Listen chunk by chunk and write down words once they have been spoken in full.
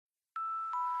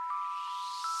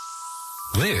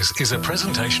This is a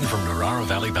presentation from Narara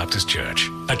Valley Baptist Church,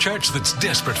 a church that's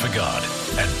desperate for God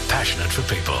and passionate for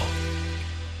people.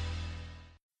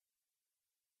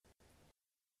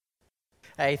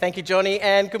 Hey, thank you, Johnny,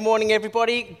 and good morning,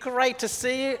 everybody. Great to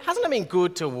see you. Hasn't it been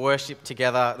good to worship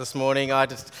together this morning? I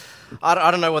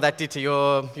don't know what that did to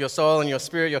your soul and your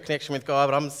spirit, your connection with God,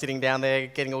 but I'm sitting down there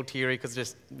getting all teary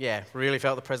because really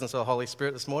felt the presence of the Holy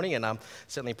Spirit this morning, and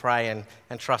certainly pray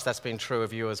and trust that's been true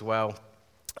of you as well.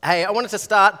 Hey, I wanted to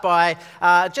start by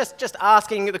just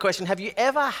asking the question, have you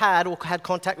ever had or had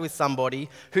contact with somebody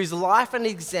whose life and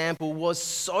example was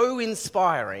so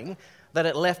inspiring that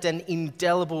it left an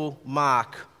indelible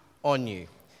mark on you?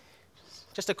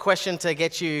 Just a question to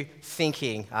get you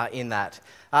thinking in that.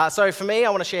 So for me, I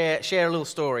want to share a little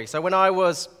story. So when I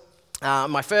was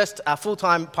my first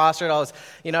full-time pastorate, I was,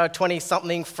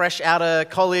 20-something, fresh out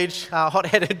of college,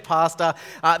 hot-headed pastor.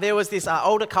 There was this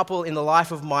older couple in the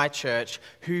life of my church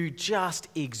who just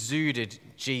exuded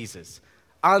Jesus,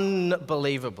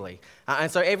 unbelievably.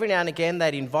 And so every now and again,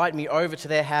 they'd invite me over to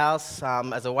their house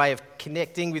as a way of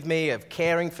connecting with me, of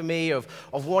caring for me, of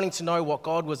wanting to know what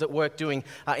God was at work doing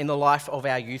in the life of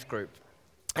our youth group.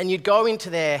 And you'd go into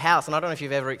their house, and I don't know if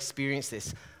you've ever experienced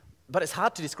this, but it's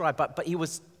hard to describe, but it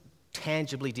was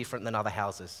tangibly different than other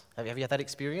houses. Have you had that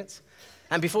experience?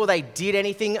 And before they did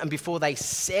anything and before they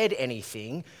said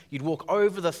anything, you'd walk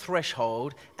over the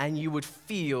threshold and you would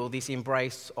feel this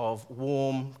embrace of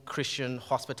warm Christian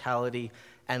hospitality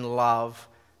and love.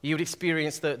 You would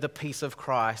experience the peace of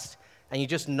Christ, and you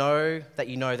just know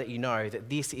that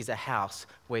this is a house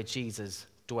where Jesus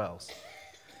dwells.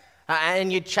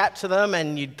 And you'd chat to them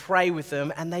and you'd pray with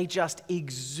them, and they just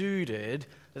exuded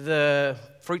the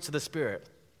fruits of the Spirit.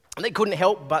 And they couldn't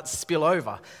help but spill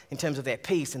over in terms of their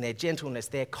peace and their gentleness,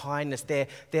 their kindness, their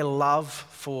love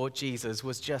for Jesus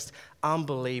was just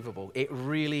unbelievable. It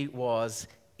really was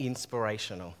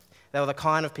inspirational. They were the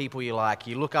kind of people you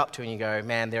look up to and you go,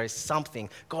 man, there is something.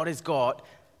 God has got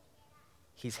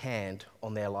his hand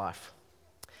on their life.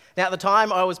 Now, at the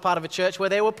time, I was part of a church where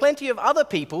there were plenty of other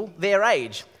people their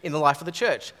age in the life of the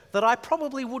church that I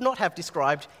probably would not have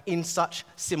described in such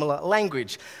similar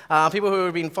language. People who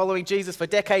have been following Jesus for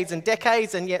decades and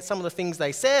decades, and yet some of the things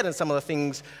they said and some of the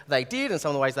things they did and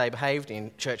some of the ways they behaved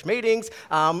in church meetings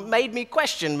made me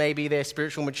question maybe their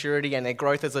spiritual maturity and their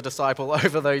growth as a disciple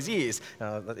over those years.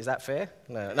 Is that fair?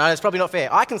 No, it's probably not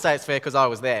fair. I can say it's fair because I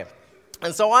was there.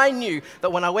 And so I knew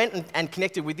that when I went and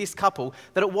connected with this couple,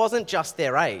 that it wasn't just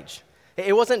their age.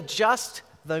 It wasn't just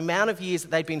the amount of years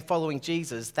that they'd been following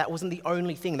Jesus. That wasn't the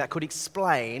only thing that could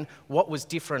explain what was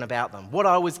different about them, what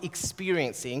I was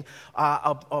experiencing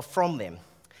from them.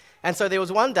 And so there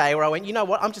was one day where I went, you know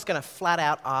what, I'm just going to flat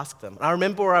out ask them. And I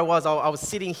remember where I was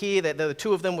sitting here, the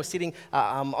two of them were sitting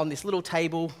on this little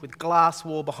table with glass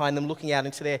wall behind them looking out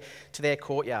into their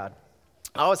courtyard.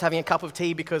 I was having a cup of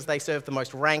tea because they served the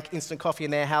most rank instant coffee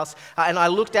in their house. And I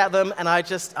looked at them and I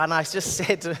just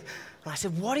said,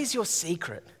 what is your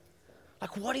secret?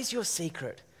 What is your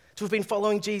secret to have been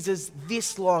following Jesus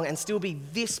this long and still be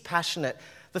this passionate?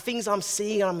 The things I'm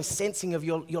seeing and I'm sensing of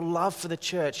your love for the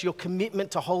church, your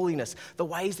commitment to holiness, the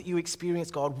ways that you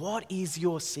experience God, what is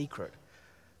your secret?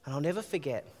 And I'll never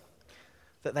forget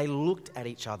that they looked at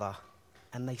each other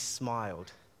and they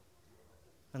smiled.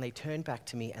 And they turned back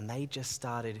to me and they just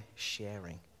started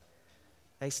sharing.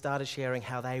 They started sharing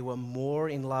how they were more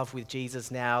in love with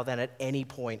Jesus now than at any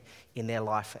point in their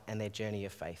life and their journey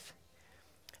of faith.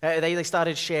 They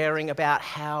started sharing about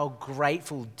how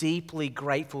grateful, deeply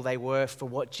grateful they were for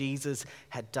what Jesus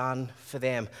had done for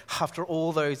them. After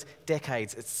all those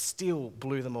decades, it still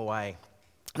blew them away.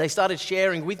 They started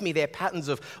sharing with me their patterns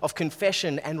of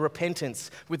confession and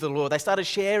repentance with the Lord. They started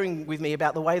sharing with me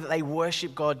about the way that they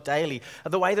worship God daily,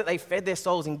 the way that they fed their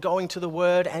souls in going to the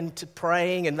Word and to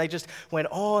praying, and they just went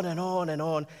on and on and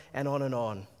on and on and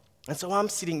on. And so I'm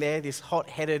sitting there, this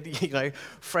hot-headed,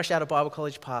 fresh out of Bible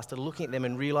college pastor, looking at them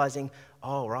and realizing,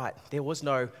 oh, right, there was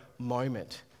no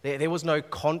moment. There was no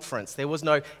conference. There was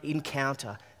no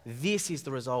encounter. This is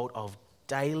the result of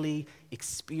daily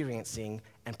experiencing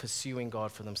and pursuing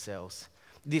God for themselves.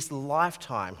 This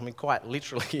lifetime, quite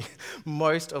literally,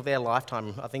 most of their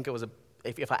lifetime, I think it was,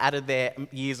 if I added their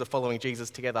years of following Jesus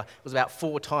together, it was about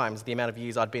 4 times the amount of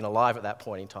years I'd been alive at that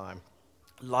point in time.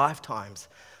 Lifetimes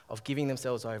of giving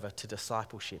themselves over to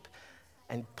discipleship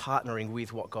and partnering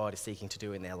with what God is seeking to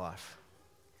do in their life.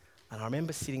 And I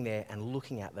remember sitting there and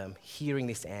looking at them, hearing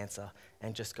this answer,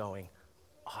 and just going,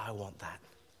 I want that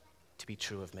to be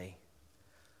true of me.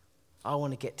 I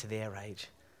want to get to their age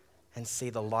and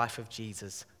see the life of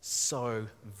Jesus so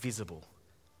visible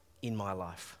in my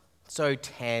life, so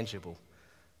tangible.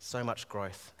 So much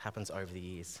growth happens over the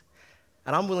years.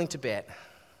 And I'm willing to bet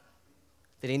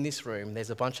that in this room there's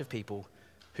a bunch of people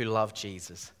who love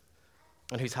Jesus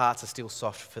and whose hearts are still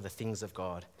soft for the things of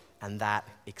God, and that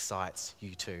excites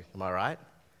you too. Am I right?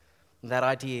 That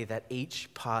idea that each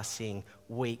passing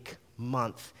week,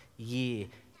 month, year,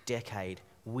 decade,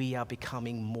 we are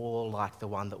becoming more like the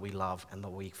one that we love and that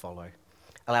we follow,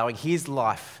 allowing his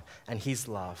life and his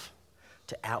love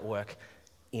to outwork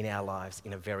in our lives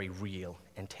in a very real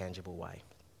and tangible way.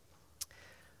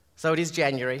 So it is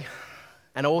January,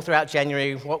 and all throughout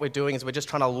January, what we're doing is we're just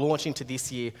trying to launch into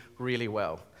this year really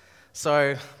well.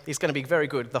 So it's going to be very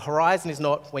good. The horizon is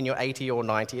not when you're 80 or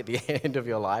 90 at the end of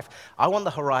your life. I want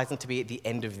the horizon to be at the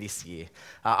end of this year.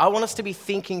 I want us to be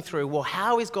thinking through, well,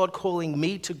 how is God calling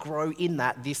me to grow in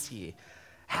that this year?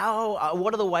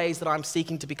 What are the ways that I'm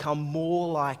seeking to become more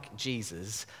like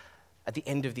Jesus at the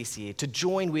end of this year, to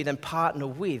join with and partner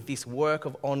with this work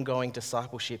of ongoing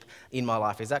discipleship in my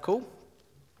life? Is that cool?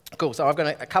 Cool, so I've got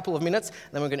a couple of minutes, and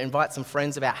then we're going to invite some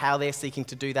friends about how they're seeking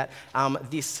to do that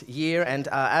this year. And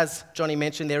as Johnny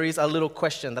mentioned, there is a little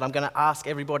question that I'm going to ask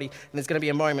everybody, and there's going to be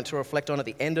a moment to reflect on at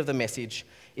the end of the message.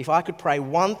 If I could pray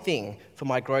one thing for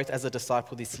my growth as a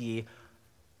disciple this year,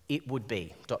 it would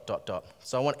be ...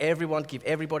 So I want everyone to give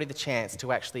everybody the chance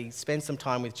to actually spend some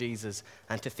time with Jesus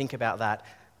and to think about that,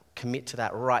 commit to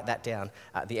that, write that down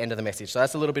at the end of the message. So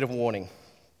that's a little bit of warning.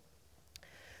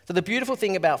 So the beautiful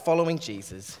thing about following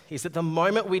Jesus is that the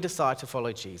moment we decide to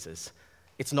follow Jesus,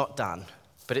 it's not done,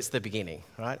 but it's the beginning,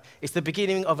 right? It's the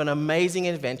beginning of an amazing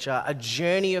adventure, a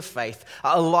journey of faith,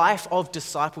 a life of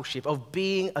discipleship, of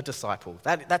being a disciple.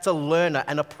 That's a learner,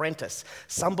 an apprentice,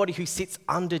 somebody who sits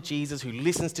under Jesus, who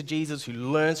listens to Jesus, who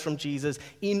learns from Jesus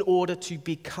in order to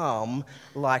become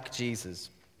like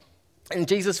Jesus. And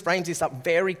Jesus frames this up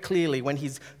very clearly when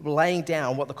he's laying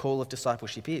down what the call of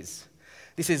discipleship is.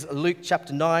 This is Luke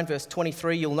chapter 9, verse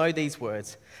 23. You'll know these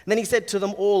words. And then he said to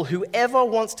them all, "Whoever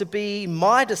wants to be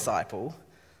my disciple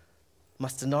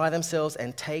must deny themselves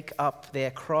and take up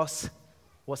their cross."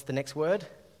 What's the next word?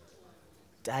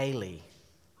 Daily,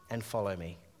 and follow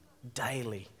me.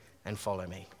 Daily, and follow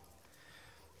me.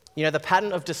 You know, the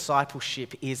pattern of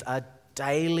discipleship is a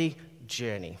daily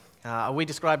journey. We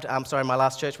described, in my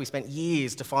last church, we spent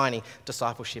years defining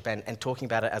discipleship and talking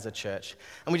about it as a church.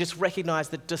 And we just recognized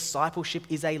that discipleship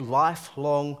is a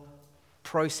lifelong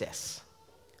process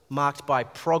marked by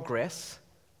progress,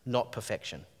 not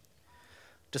perfection.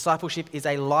 Discipleship is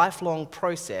a lifelong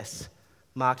process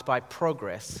marked by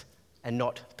progress and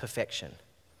not perfection.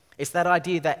 It's that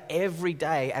idea that every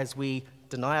day as we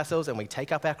deny ourselves and we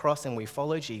take up our cross and we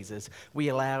follow Jesus,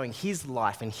 we're allowing his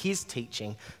life and his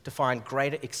teaching to find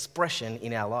greater expression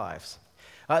in our lives.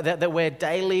 That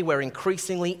we're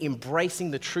increasingly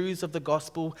embracing the truths of the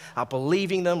gospel,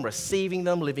 believing them, receiving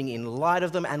them, living in light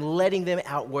of them, and letting them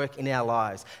outwork in our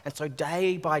lives. And so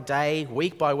day by day,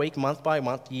 week by week, month by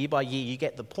month, year by year, you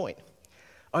get the point.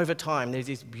 Over time, there's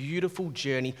this beautiful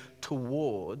journey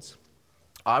towards,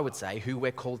 I would say, who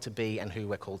we're called to be and who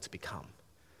we're called to become,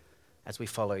 as we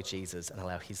follow Jesus and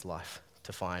allow his life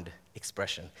to find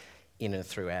expression in and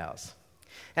through ours.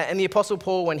 And the Apostle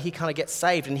Paul, when he kind of gets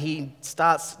saved and he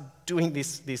starts doing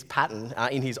this pattern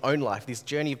in his own life, this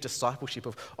journey of discipleship,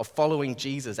 of following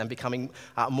Jesus and becoming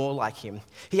more like him,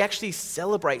 he actually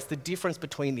celebrates the difference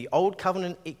between the old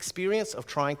covenant experience of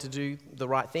trying to do the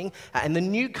right thing and the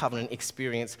new covenant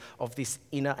experience of this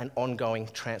inner and ongoing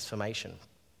transformation.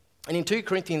 And in 2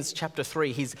 Corinthians chapter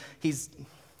 3, he's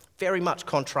very much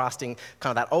contrasting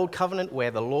kind of that old covenant where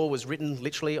the law was written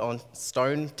literally on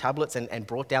stone tablets and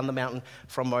brought down the mountain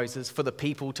from Moses for the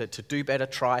people to do better,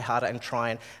 try harder, and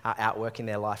try and outwork in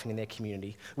their life and in their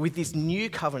community, with this new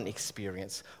covenant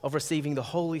experience of receiving the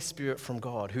Holy Spirit from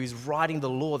God, who's writing the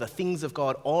law, the things of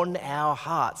God on our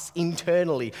hearts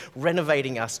internally,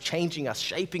 renovating us, changing us,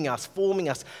 shaping us, forming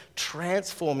us,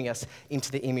 transforming us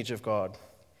into the image of God.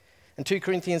 And 2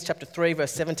 Corinthians chapter 3,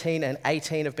 verse 17 and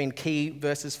 18 have been key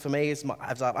verses for me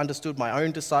as I've understood my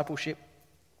own discipleship.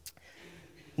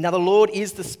 Now the Lord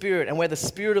is the Spirit, and where the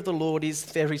Spirit of the Lord is,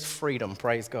 there is freedom,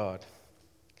 praise God.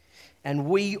 And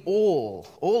we all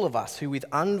of us who with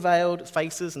unveiled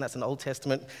faces, and that's an Old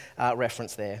Testament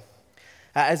reference there,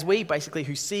 as we basically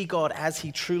who see God as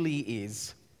he truly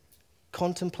is,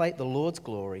 contemplate the Lord's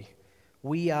glory,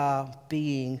 we are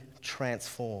being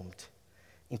transformed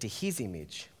into his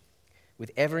image, with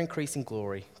ever-increasing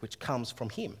glory, which comes from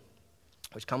him,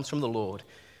 which comes from the Lord,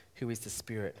 who is the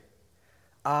Spirit,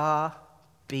 are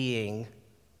being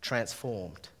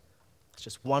transformed. It's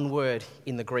just one word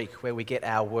in the Greek where we get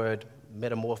our word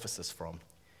metamorphosis from.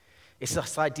 It's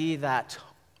this idea that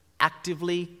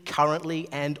actively, currently,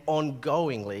 and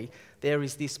ongoingly, there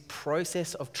is this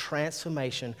process of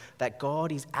transformation that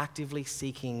God is actively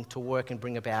seeking to work and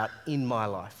bring about in my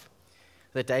life.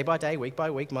 That day by day, week by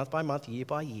week, month by month, year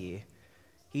by year,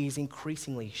 He is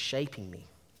increasingly shaping me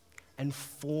and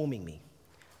forming me,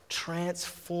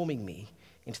 transforming me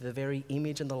into the very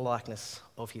image and the likeness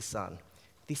of His Son.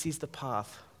 This is the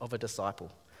path of a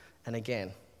disciple. And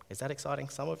again, is that exciting,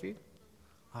 some of you?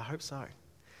 I hope so.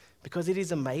 Because it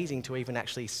is amazing to even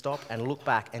actually stop and look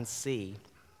back and see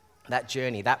that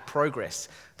journey, that progress,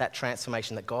 that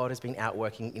transformation that God has been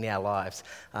outworking in our lives,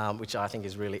 which I think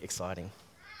is really exciting.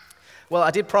 Well,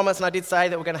 I did promise and I did say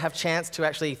that we're going to have a chance to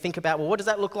actually think about, well, what does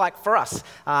that look like for us?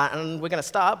 And we're going to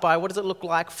start by what does it look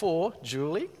like for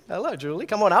Julie? Hello, Julie.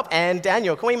 Come on up. And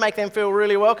Daniel, can we make them feel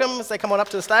really welcome as they come on up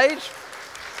to the stage?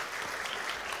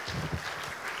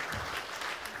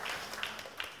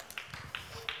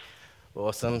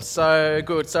 Awesome. So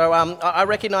good. So I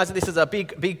recognise that this is a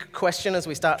big question as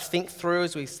we start to think through,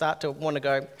 as we start to want to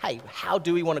go, hey, how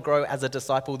do we want to grow as a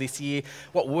disciple this year?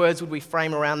 What words would we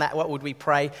frame around that? What would we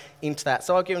pray into that?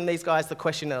 So I've given these guys the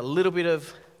question a little bit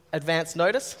of advance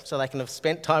notice so they can have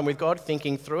spent time with God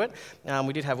thinking through it.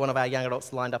 We did have one of our young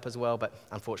adults lined up as well, but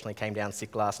unfortunately came down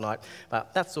sick last night.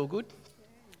 But that's all good.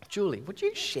 Julie, would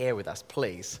you share with us,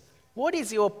 please, what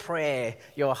is your prayer,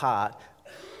 your heart,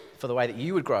 for the way that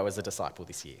you would grow as a disciple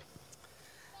this year?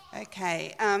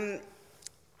 Okay, I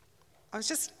was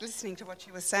just listening to what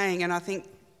you were saying, and I think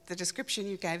the description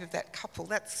you gave of that couple,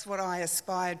 that's what I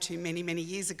aspired to many, many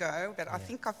years ago, but I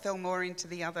think I fell more into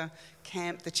the other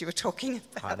camp that you were talking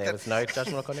about. There was no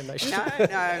judgment or condemnation. No,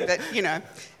 but,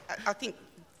 I think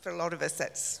for a lot of us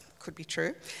that could be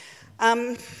true.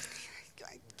 I'm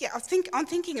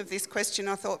thinking of this question.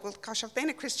 I thought, well, gosh, I've been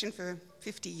a Christian for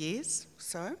 50 years or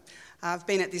so. I've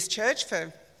been at this church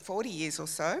for 40 years or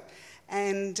so,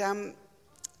 and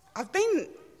I've been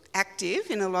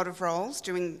active in a lot of roles,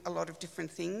 doing a lot of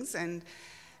different things,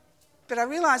 but I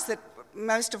realised that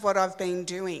most of what I've been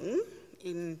doing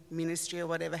in ministry or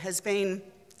whatever has been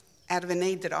out of a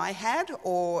need that I had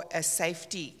or a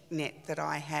safety net that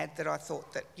I had that I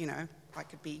thought that, I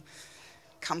could be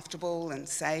comfortable and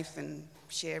safe and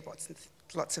share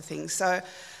lots of things. So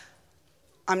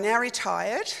I'm now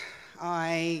retired.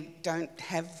 I don't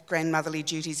have grandmotherly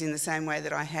duties in the same way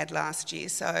that I had last year.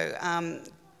 So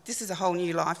this is a whole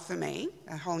new life for me,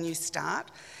 a whole new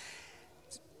start.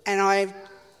 And I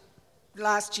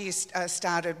last year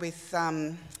started with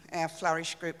our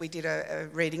Flourish group. We did a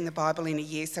reading the Bible in a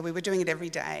year, so we were doing it every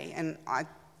day. And I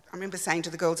remember saying to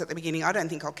the girls at the beginning, I don't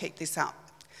think I'll keep this up.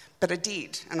 But I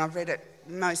did, and I've read it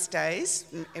most days,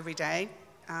 every day.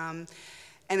 And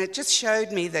it just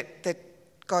showed me that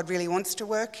God really wants to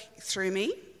work through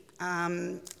me.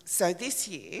 So this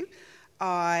year,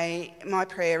 my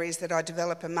prayer is that I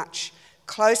develop a much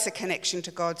closer connection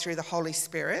to God through the Holy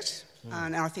Spirit.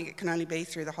 And I think it can only be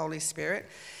through the Holy Spirit,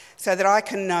 so that I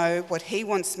can know what He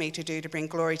wants me to do to bring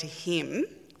glory to Him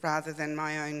rather than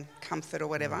my own comfort or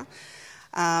whatever.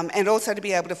 And also to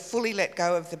be able to fully let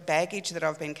go of the baggage that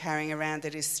I've been carrying around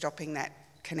that is stopping that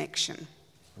connection.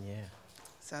 Yeah.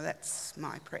 So that's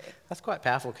my prayer. That's quite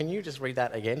powerful. Can you just read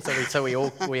that again so we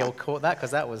all caught that?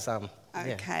 Because that was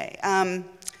Okay.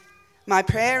 My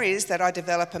prayer is that I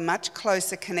develop a much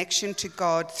closer connection to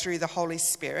God through the Holy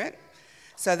Spirit,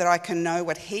 so that I can know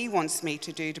what He wants me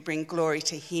to do to bring glory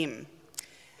to Him,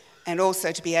 and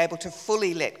also to be able to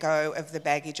fully let go of the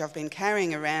baggage I've been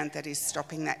carrying around that is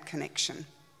stopping that connection.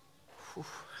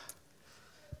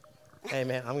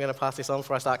 Amen. I'm going to pass this on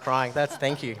before I start crying.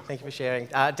 Thank you. Thank you for sharing.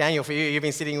 Daniel, for you, you've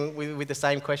been sitting with the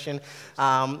same question.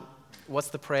 What's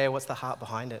the prayer? What's the heart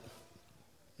behind it?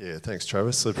 Yeah, thanks,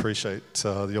 Travis. I appreciate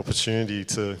the opportunity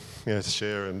to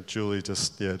share. And Julie,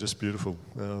 just beautiful,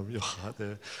 your heart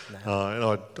there.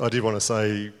 And I did want to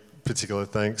say particular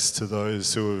thanks to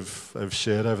those who have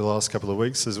shared over the last couple of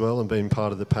weeks as well and been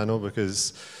part of the panel,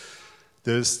 because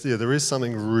there is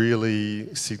something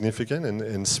really significant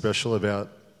and special about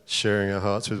sharing our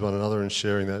hearts with one another and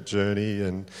sharing that journey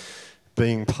and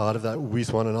being part of that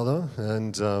with one another.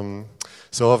 And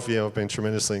so I've been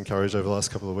tremendously encouraged over the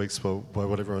last couple of weeks by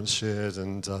what everyone's shared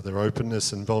and their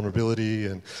openness and vulnerability.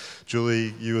 And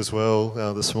Julie, you as well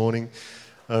this morning.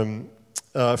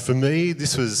 For me,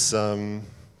 this was a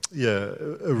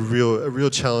real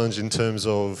challenge in terms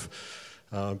of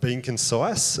being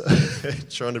concise,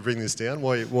 trying to bring this down.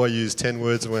 Why use 10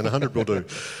 words when 100 will do?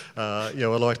 I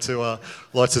like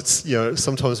to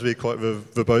sometimes be quite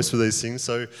verbose with these things.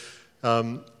 So,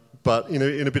 but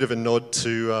in a bit of a nod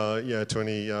to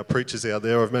any preachers out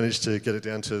there, I've managed to get it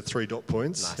down to 3 dot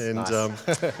points. Nice.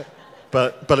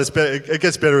 But it's better, it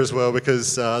gets better as well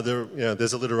because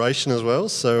there's alliteration as well.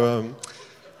 So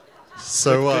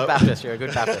So, Good Baptist, you're a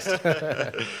good Baptist.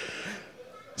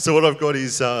 So what I've got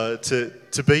is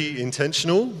to be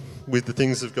intentional with the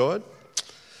things of God,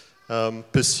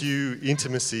 pursue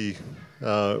intimacy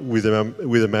with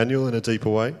Emmanuel in a deeper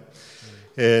way,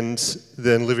 and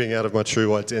then living out of my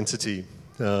true identity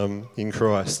in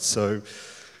Christ. So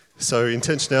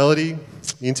intentionality,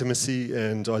 intimacy,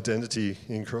 and identity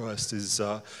in Christ is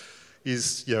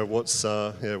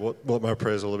what my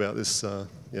prayer is all about this for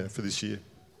this year.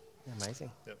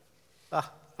 Amazing. Yep. Oh,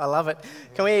 I love it.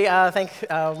 Can we thank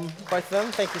both of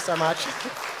them? Thank you so much.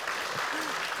 Thank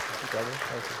you, brother.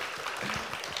 Thank you.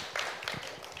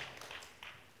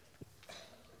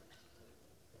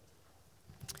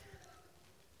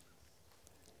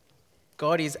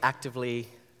 God is actively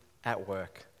at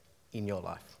work in your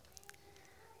life,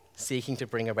 seeking to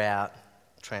bring about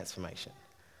transformation.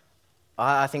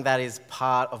 I think that is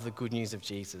part of the good news of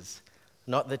Jesus.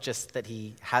 Not that just that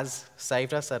he has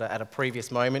saved us at a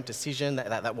previous moment, decision,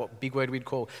 that what big word we'd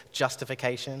call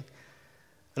justification.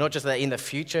 Not just that in the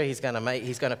future he's going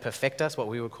to perfect us, what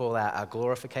we would call our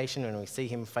glorification when we see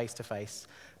him face to face.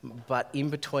 But in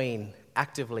between,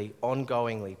 actively,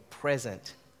 ongoingly,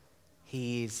 present,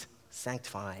 he is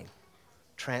sanctifying,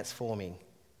 transforming,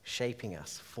 shaping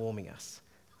us, forming us.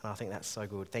 And I think that's so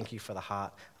good. Thank you for the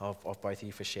heart of both of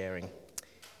you for sharing.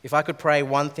 If I could pray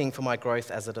one thing for my growth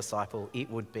as a disciple,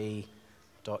 it would be ...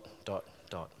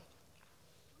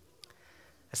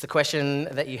 It's the question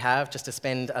that you have just to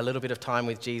spend a little bit of time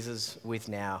with Jesus with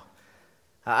now.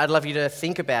 I'd love you to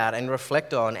think about and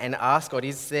reflect on and ask God,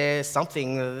 is there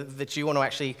something that you want to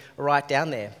actually write down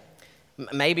there?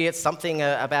 Maybe it's something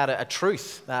about a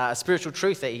truth, a spiritual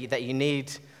truth that you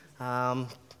need to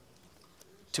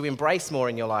embrace more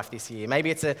in your life this year.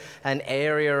 Maybe it's an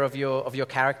area of your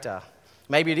character.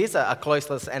 Maybe it is a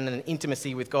closeness and an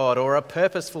intimacy with God, or a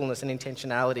purposefulness and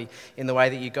intentionality in the way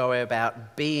that you go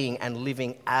about being and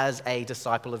living as a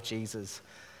disciple of Jesus.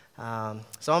 So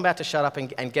I'm about to shut up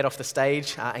and get off the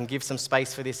stage and give some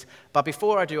space for this. But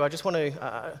before I do, I just want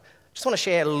to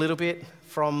share a little bit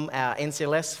from our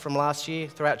NCLS from last year.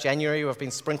 Throughout January, we've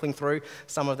been sprinkling through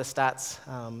some of the stats.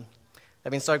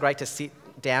 They've been so great to sit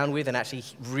down with and actually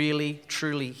really,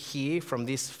 truly hear from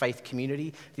this faith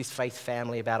community, this faith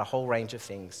family about a whole range of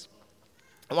things.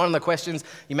 And one of the questions,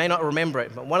 you may not remember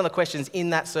it, but one of the questions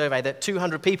in that survey that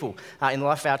 200 people in the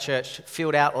Life of Our Church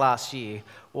filled out last year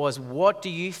was, what do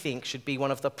you think should be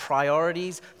one of the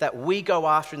priorities that we go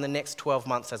after in the next 12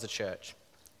 months as a church?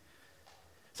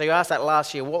 So you asked that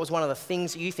last year, what was one of the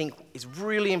things that you think is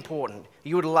really important,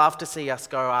 you would love to see us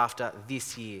go after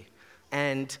this year?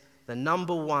 And the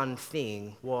number one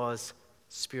thing was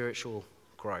spiritual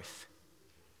growth.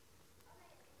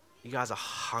 You guys are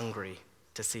hungry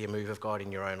to see a move of God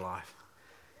in your own life.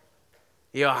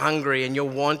 You're hungry and you're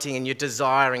wanting and you're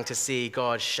desiring to see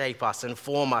God shape us and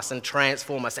form us and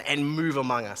transform us and move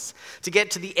among us. To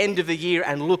get to the end of the year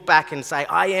and look back and say,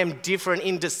 I am different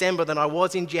in December than I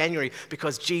was in January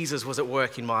because Jesus was at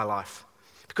work in my life.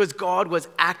 Because God was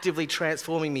actively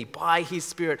transforming me by his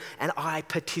Spirit and I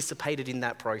participated in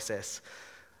that process.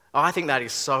 I think that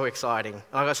is so exciting.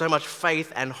 I've got so much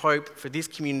faith and hope for this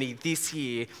community this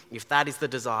year if that is the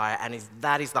desire and if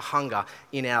that is the hunger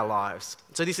in our lives.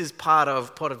 So this is part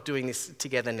of doing this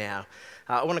together now.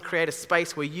 I want to create a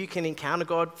space where you can encounter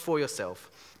God for yourself.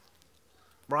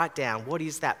 Write down, what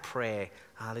is that prayer?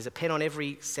 There's a pen on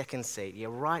every second seat.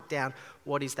 Write down,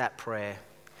 what is that prayer?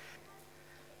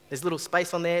 There's a little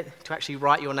space on there to actually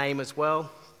write your name as well.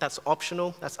 That's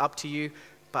optional, that's up to you.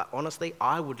 But honestly,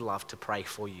 I would love to pray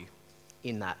for you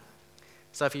in that.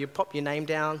 So if you pop your name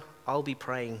down, I'll be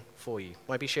praying for you.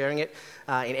 Won't be sharing it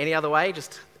in any other way,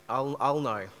 just I'll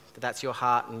know that that's your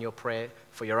heart and your prayer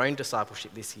for your own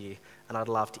discipleship this year. And I'd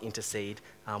love to intercede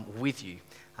with you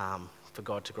for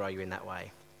God to grow you in that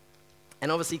way.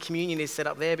 And obviously communion is set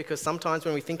up there because sometimes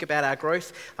when we think about our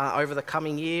growth over the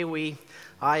coming year,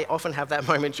 I often have that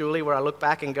moment, Julie, where I look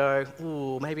back and go,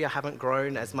 ooh, maybe I haven't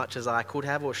grown as much as I could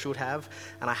have or should have.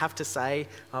 And I have to say,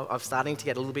 I'm starting to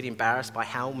get a little bit embarrassed by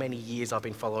how many years I've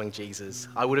been following Jesus.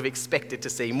 I would have expected to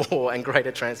see more and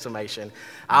greater transformation.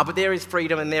 But there is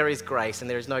freedom and there is grace and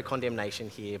there is no condemnation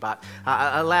here. But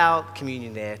allow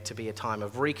communion there to be a time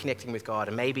of reconnecting with God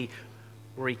and maybe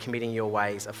recommitting your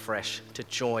ways afresh to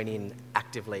join in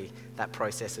actively that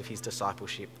process of his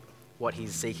discipleship, what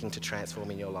he's seeking to transform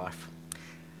in your life.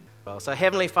 Well, so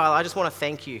Heavenly Father, I just want to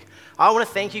thank you. I want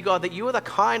to thank you, God, that you are the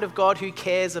kind of God who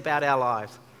cares about our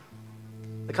lives,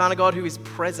 the kind of God who is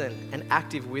present and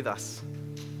active with us,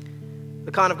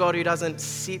 the kind of God who doesn't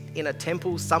sit in a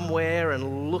temple somewhere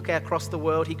and look across the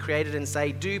world he created and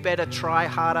say, do better, try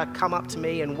harder, come up to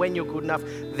me, and when you're good enough,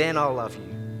 then I'll love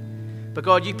you. But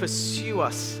God, you pursue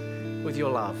us with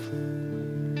your love.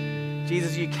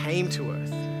 Jesus, you came to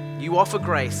earth. You offer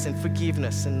grace and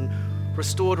forgiveness and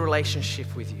restored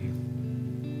relationship with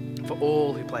you for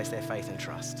all who place their faith and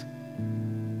trust.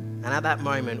 And at that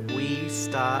moment, we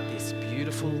start this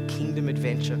beautiful kingdom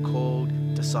adventure called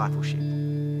discipleship,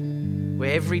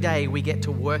 where every day we get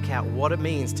to work out what it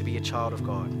means to be a child of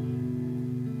God,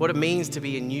 what it means to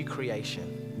be a new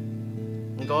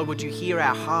creation. And God, would you hear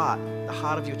our heart, the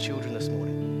heart of your children this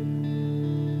morning,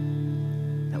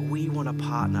 that we want to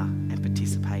partner and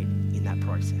participate in that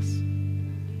process,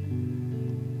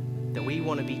 that we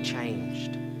want to be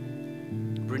changed,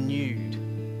 renewed,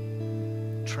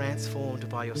 transformed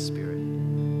by your Spirit,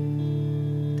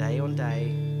 day on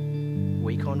day,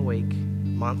 week on week,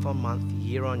 month on month,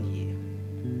 year on year,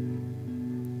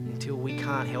 until we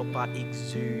can't help but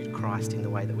exude Christ in the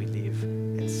way that we live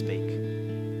and speak.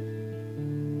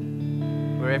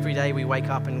 Where every day we wake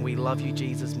up and we love you,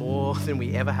 Jesus, more than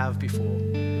we ever have before.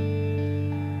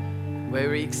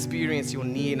 Where we experience your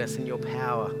nearness and your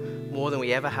power more than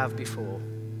we ever have before.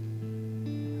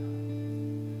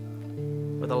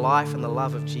 Where the life and the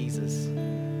love of Jesus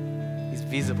is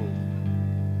visible,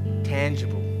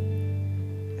 tangible,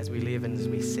 as we live and as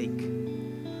we seek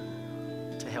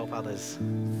to help others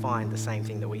find the same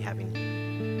thing that we have in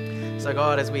you. So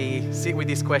God, as we sit with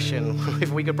this question,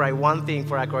 if we could pray one thing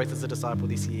for our growth as a disciple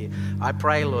this year, I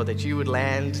pray, Lord, that you would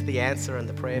land the answer and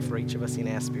the prayer for each of us in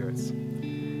our spirits.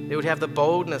 That we would have the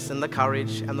boldness and the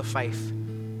courage and the faith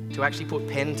to actually put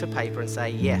pen to paper and say,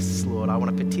 yes, Lord, I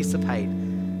want to participate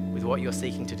with what you're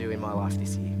seeking to do in my life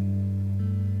this year.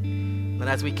 And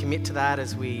as we commit to that,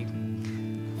 as we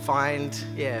find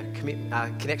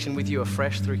connection with you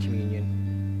afresh through communion,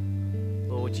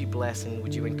 Lord, would you bless and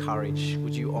would you encourage,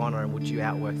 would you honour and would you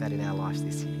outwork that in our lives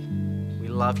this year? We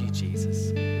love you,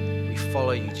 Jesus. We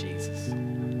follow you, Jesus.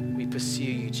 We pursue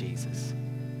you, Jesus.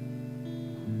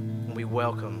 And we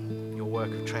welcome your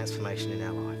work of transformation in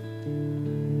our life.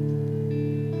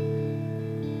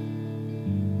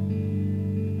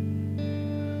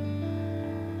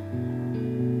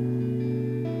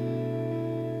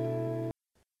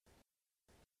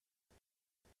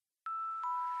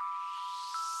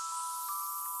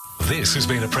 This has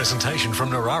been a presentation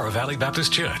from Narara Valley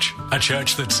Baptist Church, a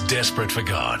church that's desperate for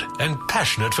God and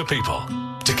passionate for people.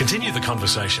 To continue the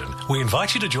conversation, we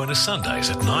invite you to join us Sundays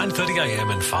at 9:30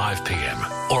 a.m. and 5 p.m.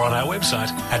 or on our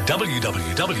website at www.nvbc.info.